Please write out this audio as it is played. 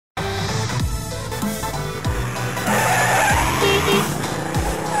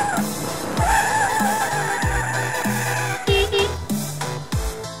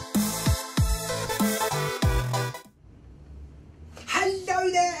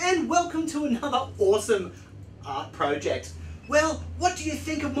welcome to another awesome art project. Well, what do you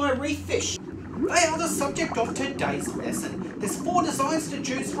think of my reef fish? They are the subject of today's lesson. There's 4 designs to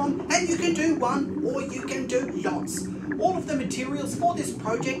choose from, and you can do one or you can do lots. All of the materials for this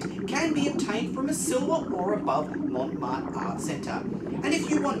project can be obtained from a silver or above Mont Art Centre. And if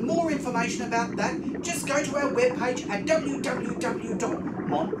you want more information about that, just go to our webpage at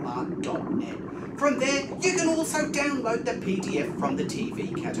www.montmart.net. From there, you can also download the PDF from the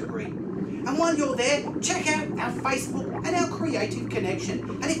TV category. And while you're there, check out our Facebook and our Creative Connection.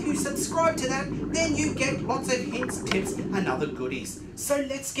 And if you subscribe to that, then you get lots of hints, tips and other goodies. So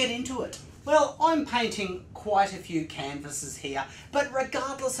let's get into it. Well, I'm painting quite a few canvases here, but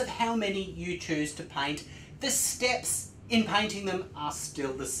regardless of how many you choose to paint, the steps in painting them are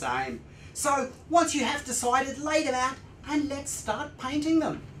still the same. So once you have decided, lay them out and let's start painting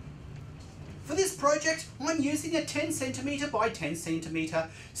them. For this project, I'm using a 10 cm by 10 cm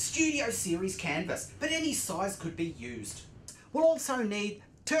Studio Series canvas, but any size could be used. We'll also need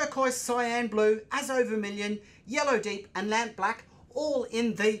turquoise, cyan blue, azo vermilion, yellow deep and lamp black, all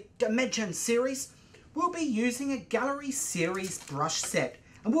in the Dimension series. We'll be using a Gallery Series brush set,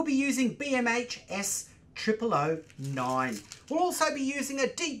 and we'll be using BMH S009. We'll also be using a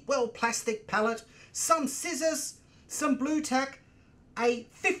deep well plastic palette, some scissors, some blue tack, a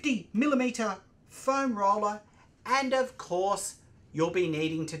 50mm foam roller, and of course you'll be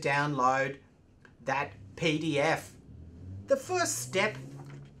needing to download that PDF. The first step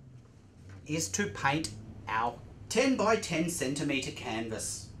is to paint our 10 by 10 cm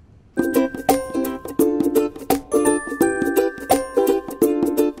canvas.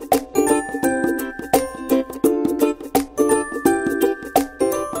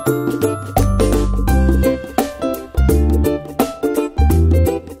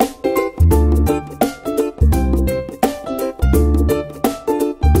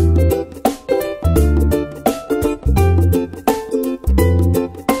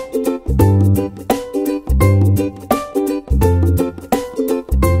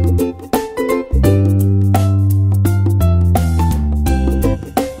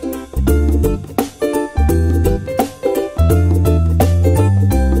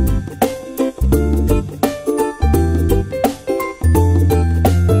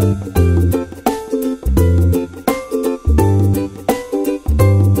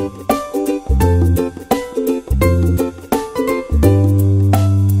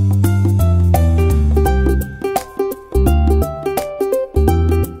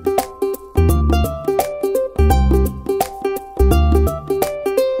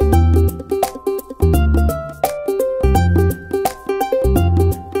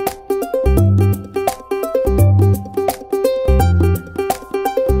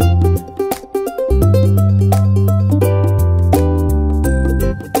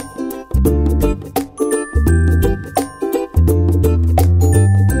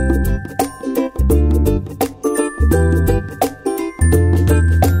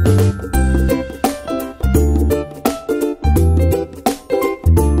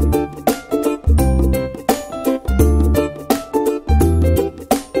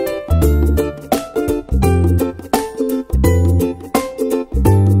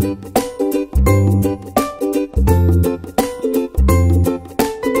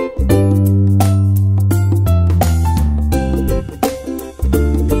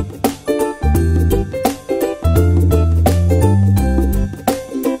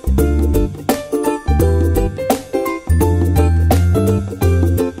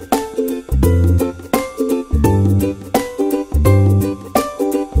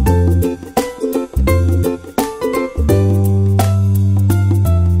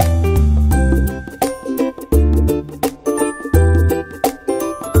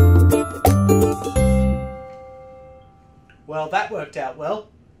 Well, that worked out well.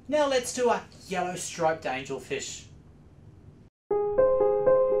 Now let's do a yellow striped angelfish.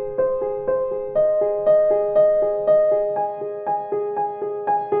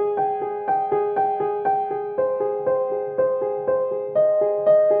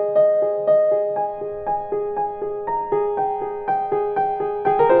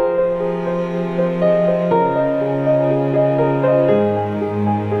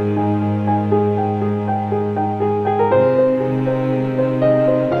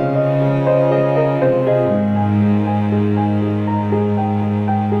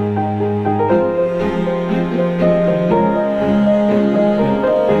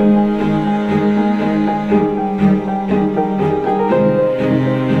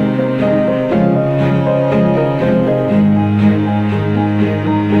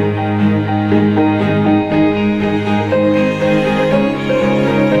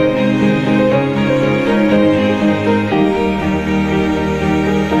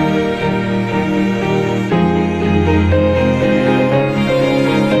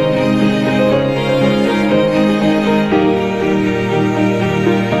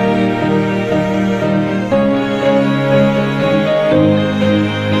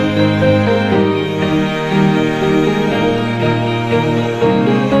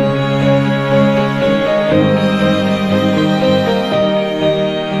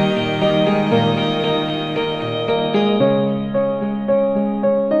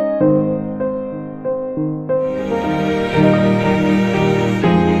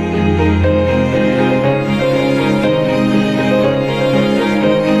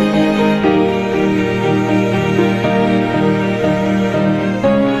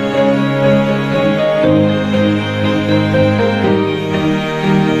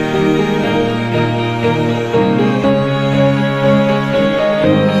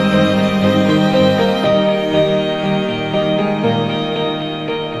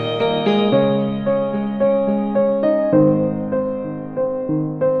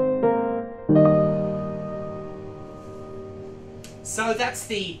 that's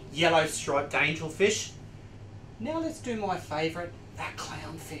the yellow striped angelfish. Now let's do my favourite, that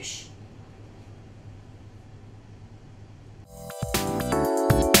clownfish.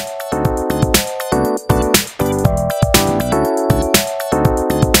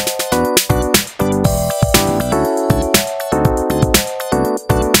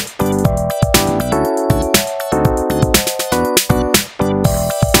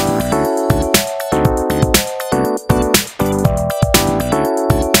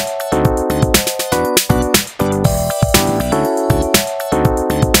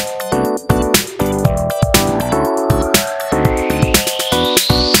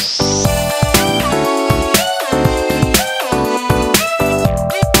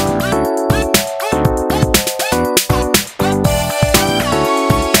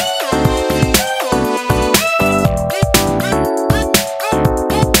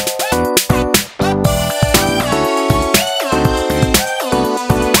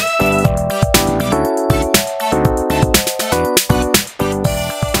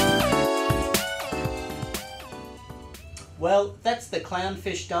 Well, that's the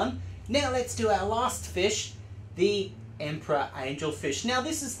clownfish done. Now let's do our last fish, the emperor angelfish. Now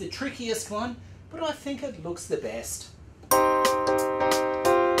this is the trickiest one, but I think it looks the best.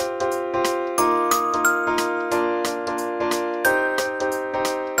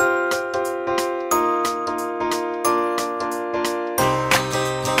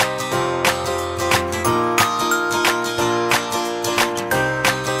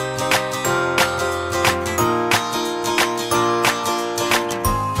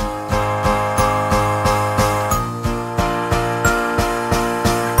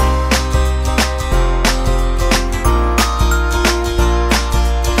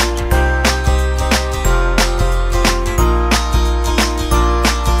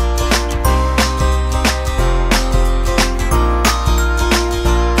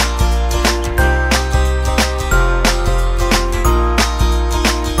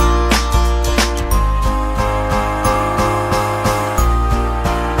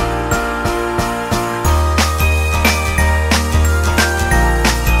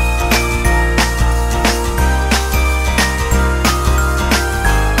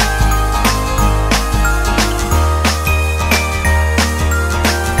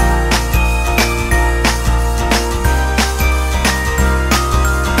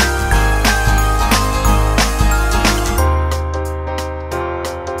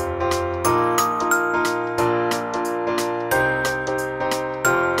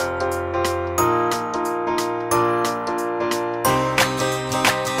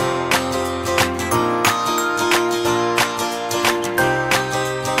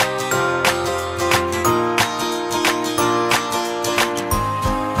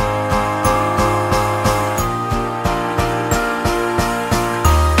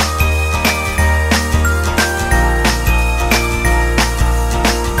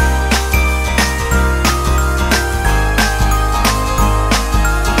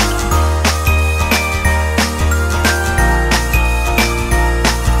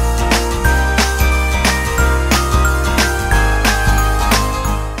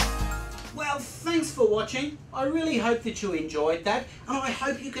 I really hope that you enjoyed that, and I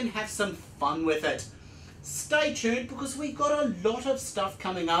hope you can have some fun with it. Stay tuned because we've got a lot of stuff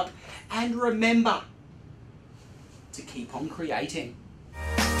coming up, and remember to keep on creating.